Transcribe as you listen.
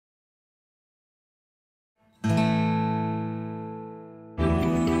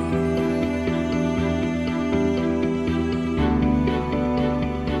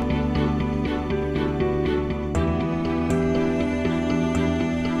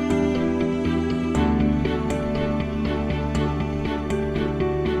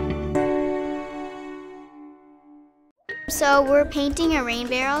So we're painting a rain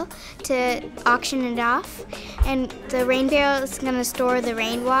barrel to auction it off, and the rain barrel is going to store the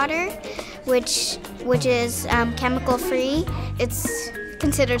rainwater, which is chemical free. It's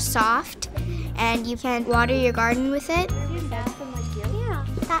considered soft, and you can water your garden with it. Yeah,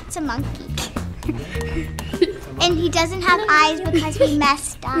 that's a monkey. And he doesn't have eyes because we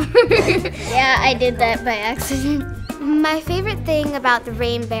messed up. Yeah, I did that by accident. My favorite thing about the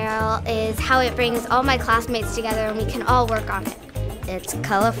rain barrel is how it brings all my classmates together and we can all work on it. It's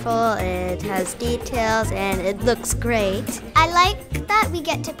colorful, it has details, and it looks great. I like that we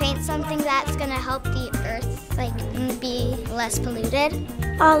get to paint something that's gonna help the earth be less polluted.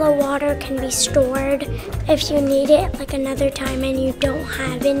 All the water can be stored. If you need it another time and you don't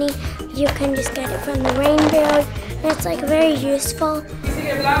have any, you can just get it from the rain barrel. And it's very useful. You see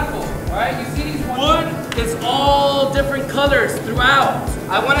it blanco, right? You see these wood is all different colors throughout.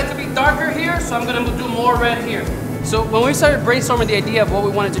 I want it to be darker here, so I'm gonna do more red here. So when we started brainstorming the idea of what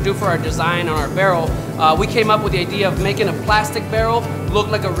we wanted to do for our design on our barrel, we came up with the idea of making a plastic barrel look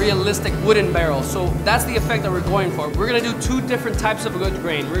like a realistic wooden barrel. So that's the effect that we're going for. We're gonna do two different types of wood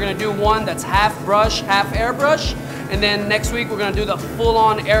grain. We're gonna do one that's half brush, half airbrush, and then next week we're gonna do the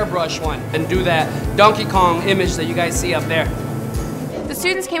full-on airbrush one and do that Donkey Kong image that you guys see up there. The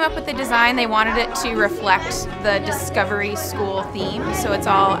students came up with the design. They wanted it to reflect the Discovery School theme, so it's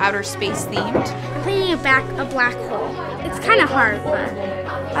all outer space themed. I'm painting a black hole. It's kind of hard, but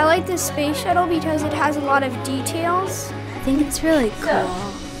I like the space shuttle because it has a lot of details. I think it's really cool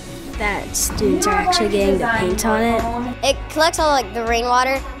that students are actually getting to paint on it. It collects all the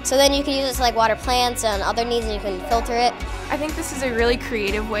rainwater, so then you can use it to water plants and other needs, and you can filter it. I think this is a really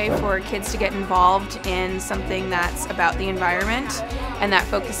creative way for kids to get involved in something that's about the environment and that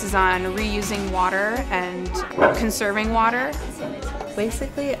focuses on reusing water and conserving water.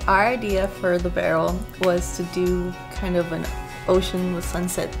 Basically, our idea for the barrel was to do kind of an ocean with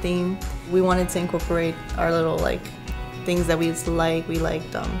sunset theme. We wanted to incorporate our little things that we used to like. We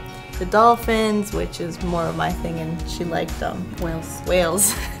liked the dolphins, which is more of my thing, and she liked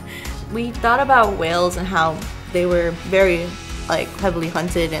whales. We thought about whales and how they were very heavily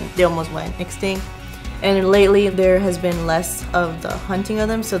hunted and they almost went extinct. And lately there has been less of the hunting of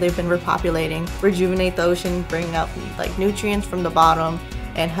them, so they've been repopulating, rejuvenate the ocean, bring out nutrients from the bottom,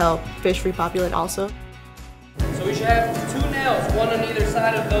 and help fish repopulate also. So we should have two nails, one on either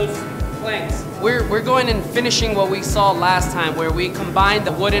side of those planks. We're going and finishing what we saw last time, where we combined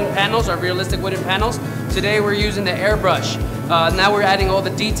the wooden panels, our realistic wooden panels. Today we're using the airbrush. Now we're adding all the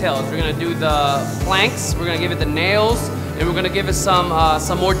details. We're gonna do the planks, we're gonna give it the nails, and we're gonna give it some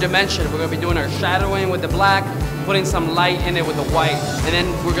more dimension. We're gonna be doing our shadowing with the black, putting some light in it with the white, and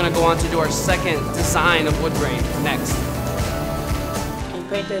then we're gonna go on to do our second design of wood grain next. Can you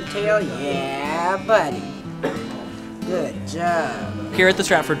paint that tail? Yeah, buddy. Good job. Here at the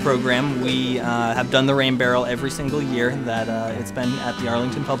Stratford program, we have done the rain barrel every single year that it's been at the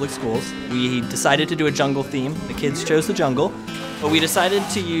Arlington Public Schools. We decided to do a jungle theme. The kids chose the jungle, but we decided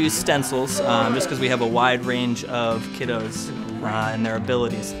to use stencils just because we have a wide range of kiddos and their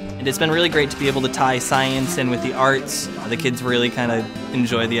abilities. And it's been really great to be able to tie science in with the arts. The kids really kind of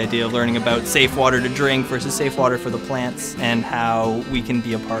enjoy the idea of learning about safe water to drink versus safe water for the plants and how we can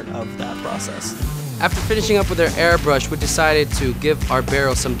be a part of that process. After finishing up with our airbrush, we decided to give our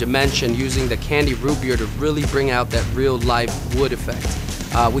barrel some dimension using the candy root beer to really bring out that real life wood effect.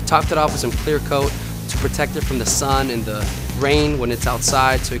 We topped it off with some clear coat to protect it from the sun and the rain when it's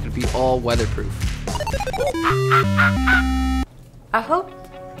outside, so it could be all weatherproof. I hope,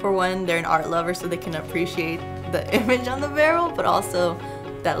 for one, they're an art lover so they can appreciate the image on the barrel, but also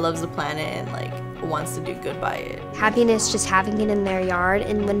that loves the planet and wants to do good by it. Happiness just having it in their yard,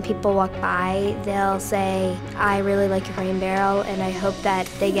 and when people walk by, they'll say, I really like your rain barrel, and I hope that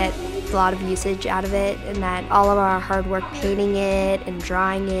they get a lot of usage out of it, and that all of our hard work painting it and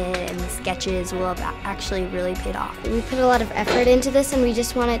drawing it and the sketches will have actually really paid off. We put a lot of effort into this and we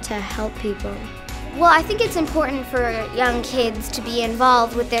just want it to help people. Well, I think it's important for young kids to be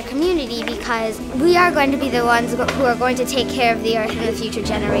involved with their community because we are going to be the ones who are going to take care of the earth in the future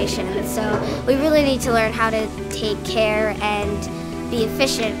generations. So we really need to learn how to take care and be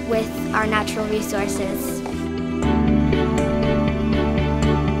efficient with our natural resources.